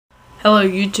Hello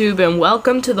YouTube and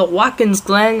welcome to the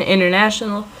Glen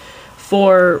International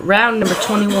for round number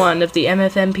 21 of the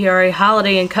MFNPRA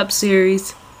Holiday and Cup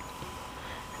Series.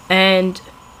 And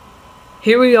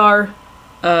here we are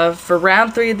for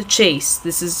round 3 of the chase.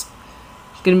 This is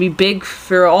going to be big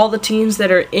for all the teams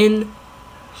that are in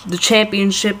the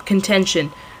championship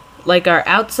contention. Like our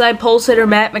outside pole sitter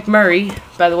Matt McMurray.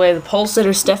 By the way, the pole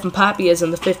sitter Stephen Poppy is in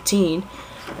the 15.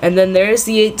 And then there's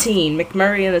the 18,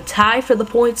 McMurray, in a tie for the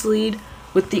points lead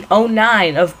with the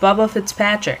 09 of Bubba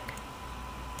Fitzpatrick.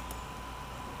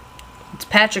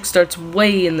 Fitzpatrick starts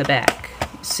way in the back.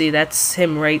 See, that's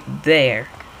him right there.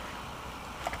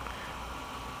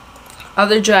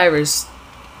 Other drivers.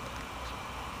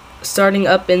 Starting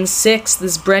up in 6th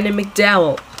is Brendan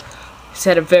McDowell. He's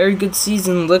had a very good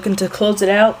season, looking to close it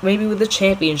out, maybe with a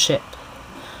championship.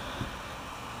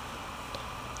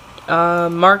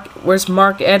 Where's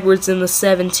Mark Edwards in the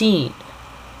 17?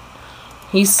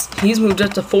 He's moved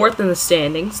up to 4th in the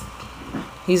standings.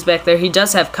 He's back there. He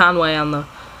does have Conway on the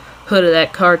hood of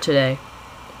that car today.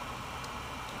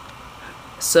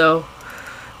 So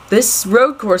this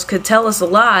road course could tell us a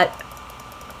lot,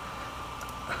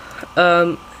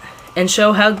 and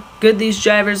show how good these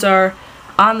drivers are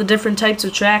on the different types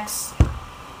of tracks.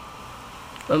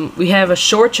 We have a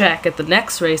short track at the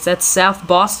next race. That's South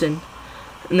Boston.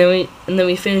 And then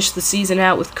we finish the season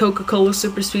out with Coca-Cola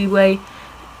Superspeedway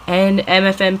and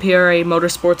MFNPRA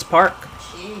Motorsports Park.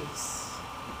 Jeez.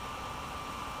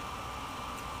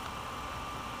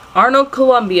 Arnold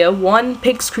Columbia won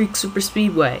Pigs Creek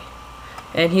Superspeedway,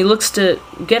 and he looks to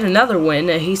get another win.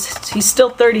 He's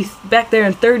still back there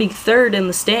in 33rd in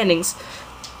the standings.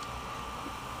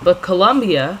 But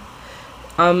Columbia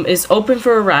is open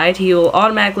for a ride. He will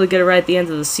automatically get a ride at the end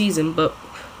of the season, but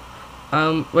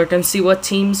we're going to see what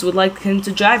teams would like him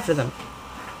to drive for them.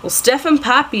 Well, Stephen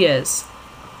Papiez,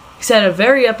 he's had a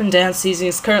very up and down season.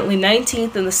 He's currently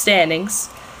 19th in the standings,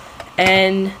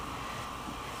 and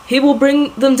he will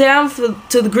bring them down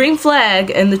to the green flag,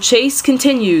 and the chase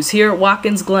continues here at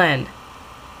Watkins Glen.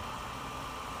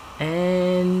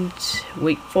 And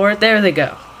wait for it. There they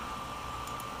go.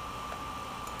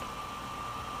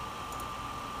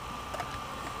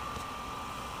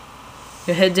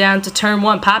 You head down to turn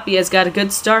 1. Poppy has got a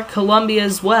good start. Columbia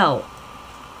as well.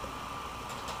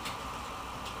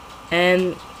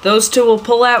 And those two will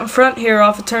pull out in front here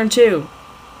off of turn 2.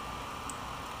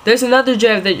 There's another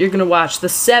driver that you're going to watch. The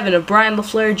 7 of Brian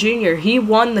LaFleur Jr. He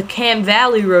won the Camp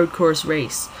Valley road course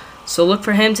race. So look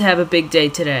for him to have a big day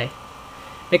today.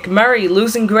 McMurray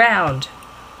losing ground.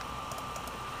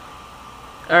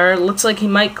 Looks like he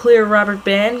might clear Robert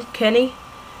Ban. Kenny?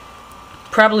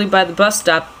 Probably by the bus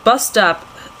stop.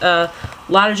 A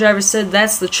lot of drivers said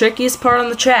that's the trickiest part on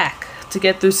the track to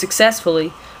get through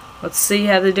successfully. Let's see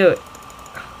how they do it.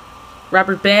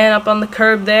 Robert Ban up on the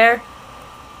curb there.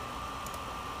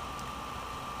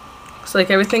 Looks like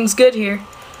everything's good here.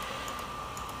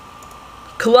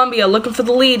 Columbia looking for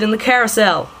the lead in the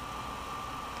carousel.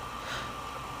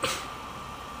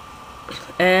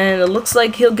 And it looks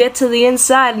like he'll get to the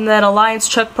inside in that Alliance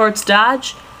Truck Parts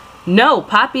Dodge. No,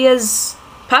 Poppy has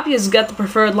got the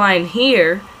preferred line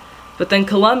here, but then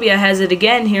Columbia has it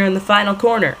again here in the final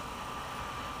corner.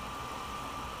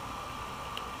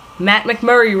 Matt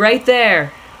McMurray right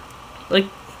there.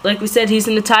 Like we said, he's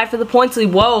in the tie for the points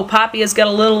lead. Whoa, Poppy has got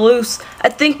a little loose. I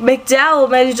think McDowell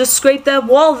might have just scraped that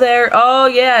wall there. Oh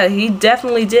yeah, he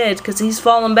definitely did, because he's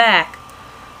falling back.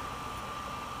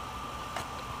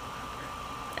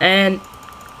 And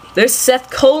there's Seth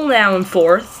Cole now in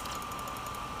 4th.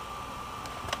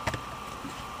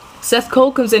 Seth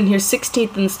Cole comes in here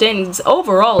 16th in the standings.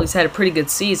 Overall, he's had a pretty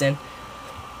good season.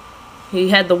 He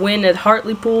had the win at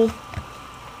Hartlepool.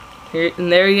 Here,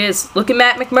 and there he is. Look at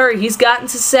Matt McMurray. He's gotten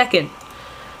to 2nd.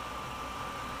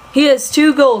 He has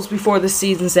 2 goals before the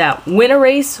season's out. Win a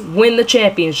race, win the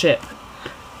championship.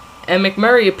 And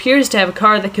McMurray appears to have a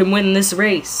car that can win this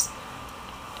race.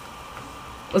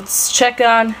 Let's check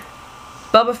on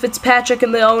Bubba Fitzpatrick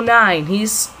in the 09.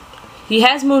 He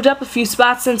has moved up a few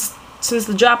spots since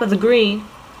the drop of the green.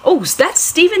 Oh, that's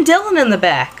Stephen Dillon in the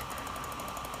back.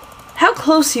 How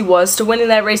close he was to winning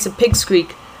that race at Pigs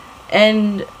Creek.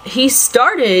 And he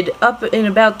started up in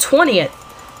about 20th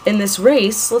in this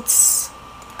race.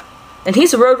 And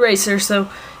he's a road racer, so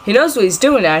he knows what he's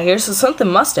doing out here, so something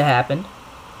must have happened.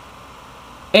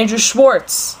 Andrew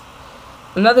Schwartz,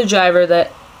 another driver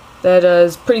that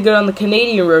is pretty good on the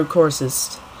Canadian road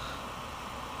courses.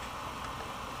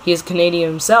 He is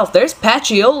Canadian himself. There's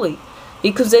Pacioli.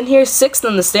 He comes in here 6th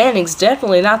in the standings.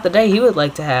 Definitely not the day he would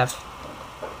like to have.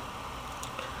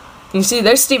 You see,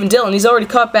 there's Stephen Dillon. He's already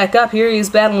caught back up. Here he is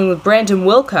battling with Brandon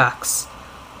Wilcox.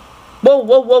 Whoa,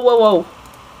 whoa, whoa, whoa, whoa.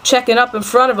 Checking up in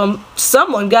front of him.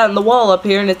 Someone got in the wall up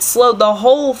here and it slowed the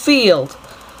whole field.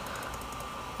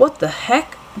 What the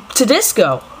heck?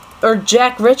 Tedesco. Or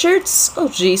Jack Richards? Oh,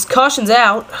 jeez. Caution's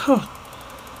out. Huh.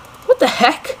 What the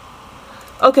heck?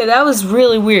 Okay, that was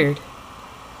really weird.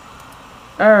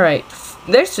 Alright.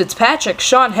 There's Fitzpatrick.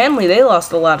 Sean Henley. They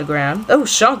lost a lot of ground. Oh,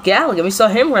 Sean Gallagher. We saw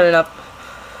him running up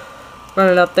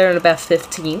there in about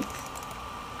 15th.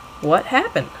 What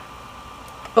happened?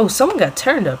 Oh, someone got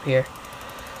turned up here.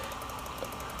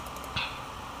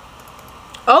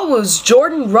 Oh, it was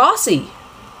Jordan Rossi.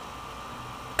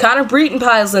 Connor Breton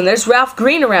piles in. There's Ralph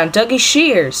Green around. Dougie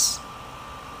Shears.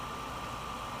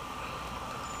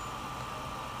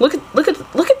 Look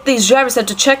at these drivers have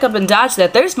to check up and dodge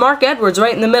that. There's Mark Edwards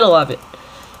right in the middle of it.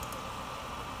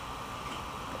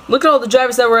 Look at all the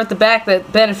drivers that were at the back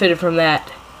that benefited from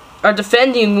that. Our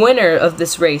defending winner of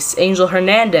this race, Angel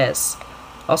Hernandez.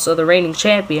 Also the reigning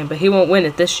champion, but he won't win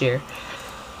it this year.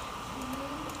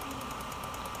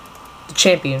 The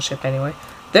championship, anyway.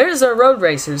 There's our road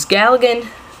racers. Galligan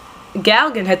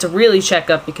had to really check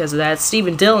up because of that.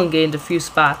 Stephen Dillon gained a few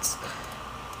spots.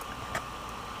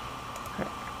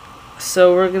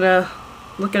 So we're gonna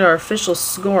look at our official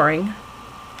scoring.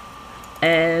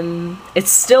 And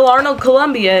it's still Arnold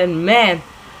Columbia, and man,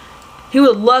 he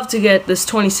would love to get this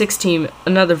 2016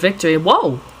 another victory.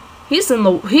 Whoa! He's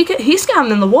got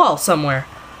him in the wall somewhere.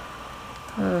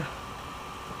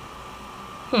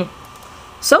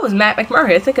 So is Matt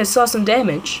McMurray. I think I saw some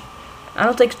damage. I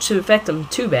don't think it should affect him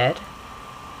too bad.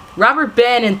 Robert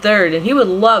Ben in third, and he would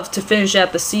love to finish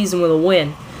out the season with a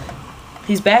win.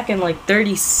 He's back in like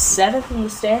 37th in the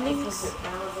standings.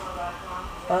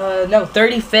 No,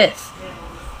 35th.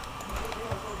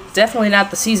 Definitely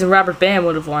not the season Robert Ben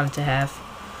would have wanted to have.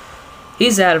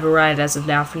 He's out of a ride as of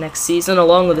now for next season,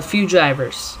 along with a few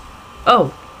drivers.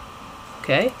 Oh,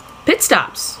 okay. Pit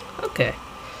stops. Okay.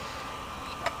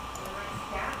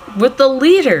 With the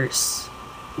leaders.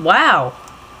 Wow.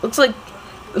 Looks like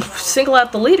single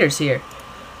out the leaders here.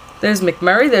 There's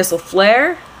McMurray. There's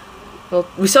LaFleur. Well,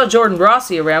 we saw Jordan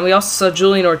Rossi around. We also saw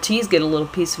Julian Ortiz get a little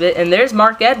piece of it. And there's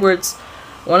Mark Edwards,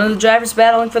 one of the drivers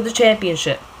battling for the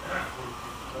championship.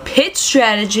 Pit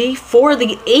strategy for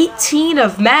the 18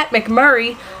 of Matt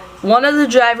McMurray, one of the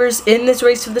drivers in this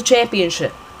race for the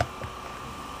championship.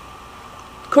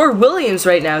 Corey Williams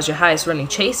right now is your highest running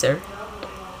chaser.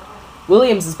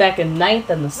 Williams is back in 9th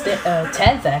and the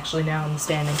 10th actually now in the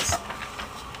standings,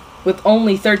 with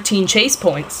only 13 chase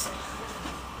points.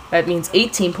 That means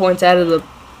 18 points out of the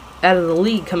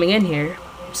lead coming in here.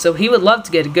 So he would love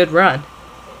to get a good run.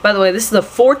 By the way, this is a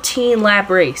 14-lap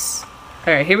race.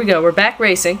 All right, here we go. We're back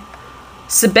racing.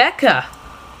 Sebeka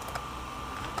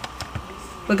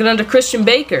looking under Christian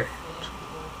Baker,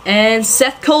 and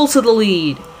Seth Cole to the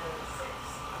lead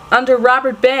under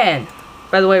Robert Ben.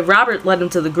 By the way, Robert led him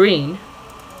to the green.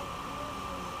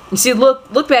 You see,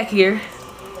 look back here.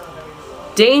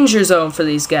 Danger zone for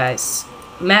these guys.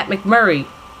 Matt McMurray,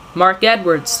 Mark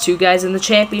Edwards, two guys in the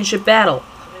championship battle.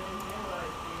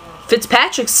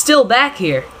 Fitzpatrick's still back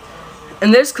here.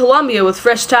 And there's Columbia with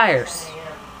fresh tires.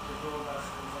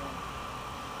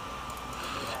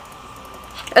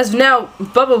 As of now,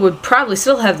 Bubba would probably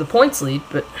still have the points lead,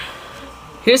 but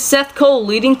here's Seth Cole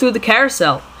leading through the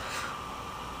carousel.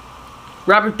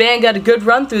 Robert Ben got a good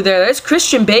run through there. There's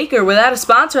Christian Baker without a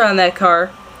sponsor on that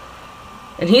car.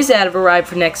 And he's out of a ride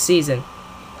for next season.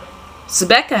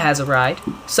 Sebeka has a ride.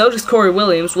 So does Corey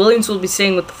Williams. Williams will be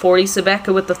staying with the 40,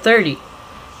 Sebeka with the 30.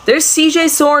 There's CJ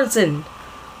Sorensen.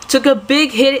 Took a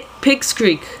big hit at Pigs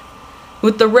Creek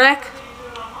with the wreck.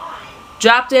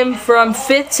 Dropped him from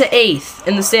 5th to 8th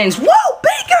in the standings. Whoa,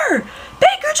 Baker!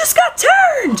 Baker just got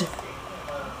turned!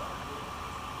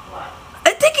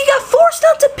 I think he got forced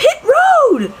onto pit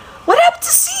road! What happened to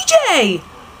CJ?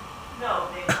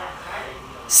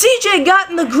 CJ got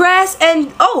in the grass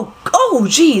and... Oh,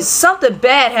 geez. Something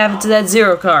bad happened to that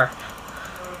zero car.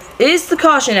 Is the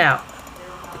caution out?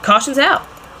 The caution's out.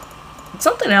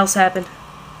 Something else happened.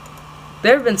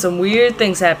 There have been some weird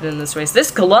things happening in this race. This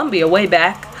Columbia way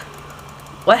back.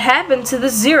 What happened to the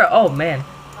zero? Oh, man.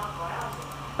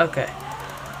 Okay.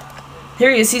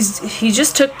 Here he is. He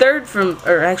just took third from...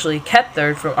 Or actually kept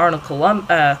third from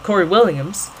Corey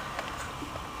Williams.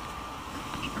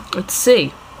 Let's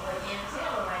see.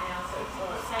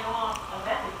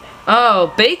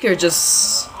 Oh, Baker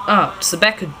just... Oh,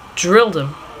 Sebeka drilled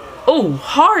him. Oh,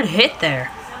 hard hit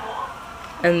there.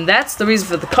 And that's the reason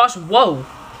for the caution. Whoa.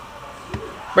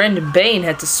 Brandon Bain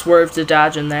had to swerve to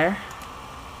dodge in there.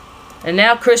 And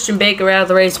now Christian Baker out of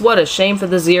the race. What a shame for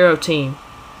the Zero team.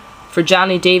 For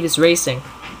Johnny Davis Racing.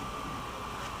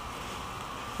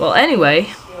 Well,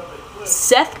 anyway.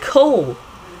 Seth Cole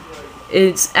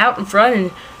is out in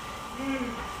front,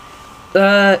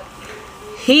 and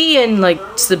he and like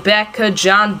Sebeka,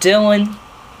 John Dillon,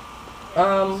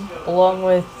 along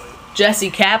with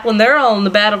Jesse Kaplan, they're all in the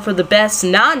battle for the best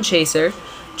non-chaser.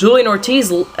 Julian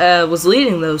Ortiz was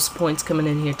leading those points coming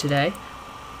in here today.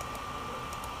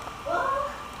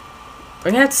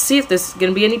 We're going to have to see if there's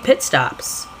going to be any pit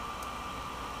stops.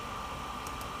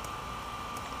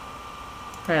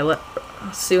 Alright,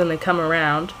 let's see when they come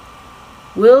around.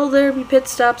 Will there be pit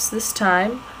stops this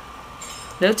time?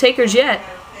 No takers yet.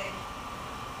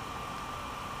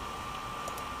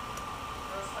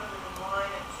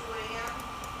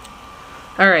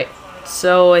 Alright,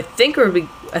 so I think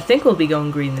we'll be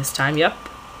going green this time, yep.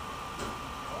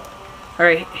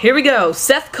 Alright, here we go.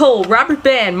 Seth Cole, Robert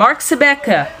Band, Mark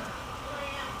Sebeka,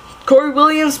 Corey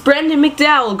Williams, Brendan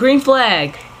McDowell, green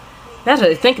flag. Now that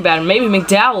I think about it, maybe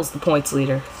McDowell's the points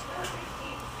leader.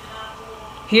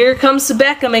 Here comes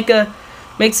Sebeka,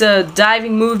 makes a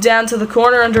diving move down to the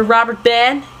corner under Robert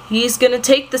Band. He's going to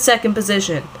take the second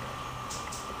position.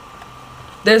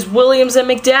 There's Williams and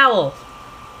McDowell.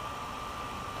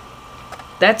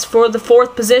 That's for the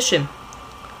fourth position.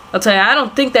 I'll tell you, I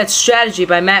don't think that strategy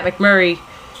by Matt McMurray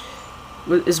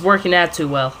is working out too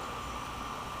well.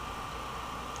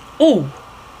 Ooh.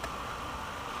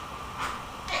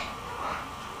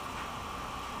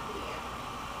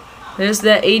 There's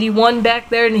that 81 back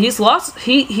there, and he's lost.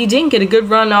 He didn't get a good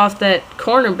run off that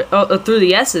corner through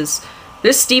the S's.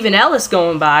 There's Stephen Ellis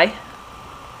going by.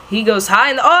 He goes high,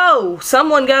 and oh,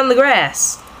 someone got on the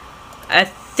grass. I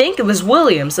think it was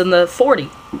Williams in the 40.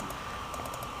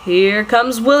 Here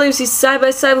comes Williams. He's side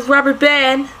by side with Robert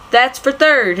Band. That's for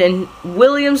third, and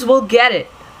Williams will get it.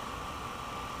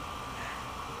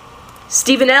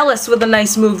 Stephen Ellis with a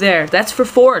nice move there. That's for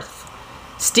fourth.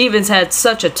 Stevens had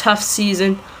such a tough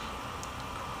season.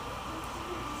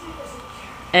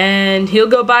 And he'll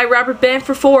go by Robert Band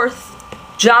for fourth.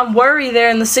 John Worry there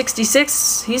in the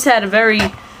 66. He's had a very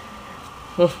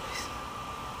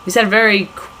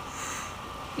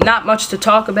not much to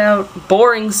talk about,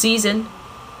 boring season.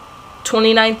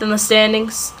 29th in the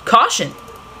standings. Caution.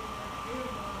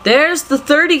 There's the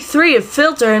 33 of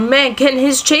Filter, and man, can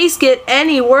his chase get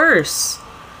any worse?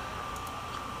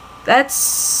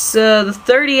 That's the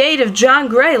 38 of John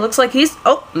Gray. Looks like he's...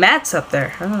 Oh, Matt's up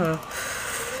there.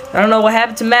 I don't know what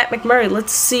happened to Matt McMurray.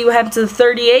 Let's see what happened to the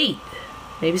 38.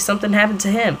 Maybe something happened to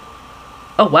him.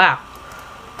 Oh, wow.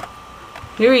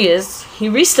 Here he is. He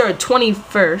restarted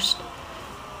 21st.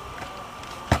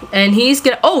 And he's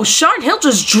going to... Oh, Sharon Hill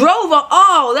just drove...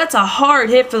 Oh, that's a hard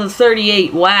hit for the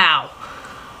 38. Wow.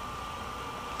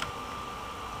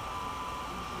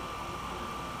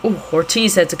 Ooh,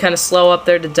 Ortiz had to kind of slow up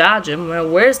there to dodge him. Well,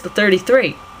 where's the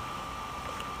 33?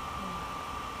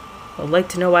 I'd like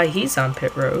to know why he's on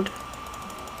pit road.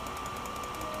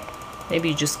 Maybe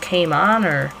he just came on,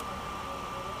 or...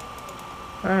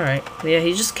 Alright. Yeah,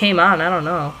 he just came on. I don't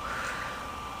know.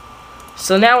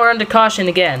 So now we're under caution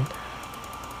again.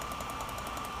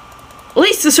 At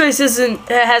least this race hasn't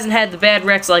had the bad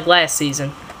wrecks like last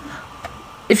season.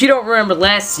 If you don't remember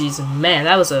last season, man,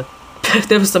 that was a...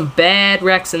 there was some bad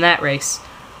wrecks in that race.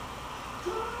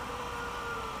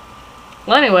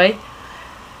 Well, anyway...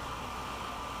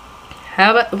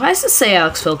 How about... Why does it say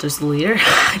Alex Filter's the leader?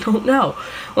 I don't know.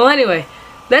 Well, anyway,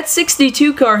 that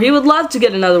 62 car, he would love to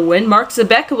get another win. Mark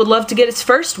Sebeka would love to get his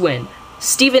first win.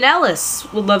 Stephen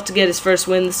Ellis would love to get his first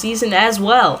win this season as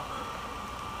well.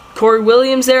 Corey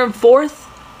Williams there in fourth.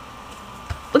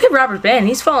 Look at Robert Band.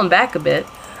 He's fallen back a bit.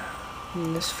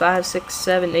 And this 5, 6,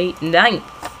 7, 8,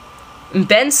 9th. And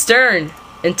Ben Stern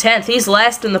in 10th. He's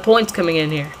last in the points coming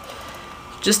in here.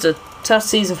 Just a tough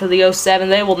season for the 07.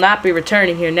 They will not be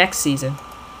returning here next season.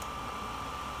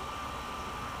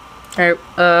 Alright,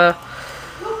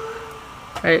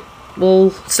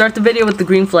 we'll start the video with the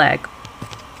green flag.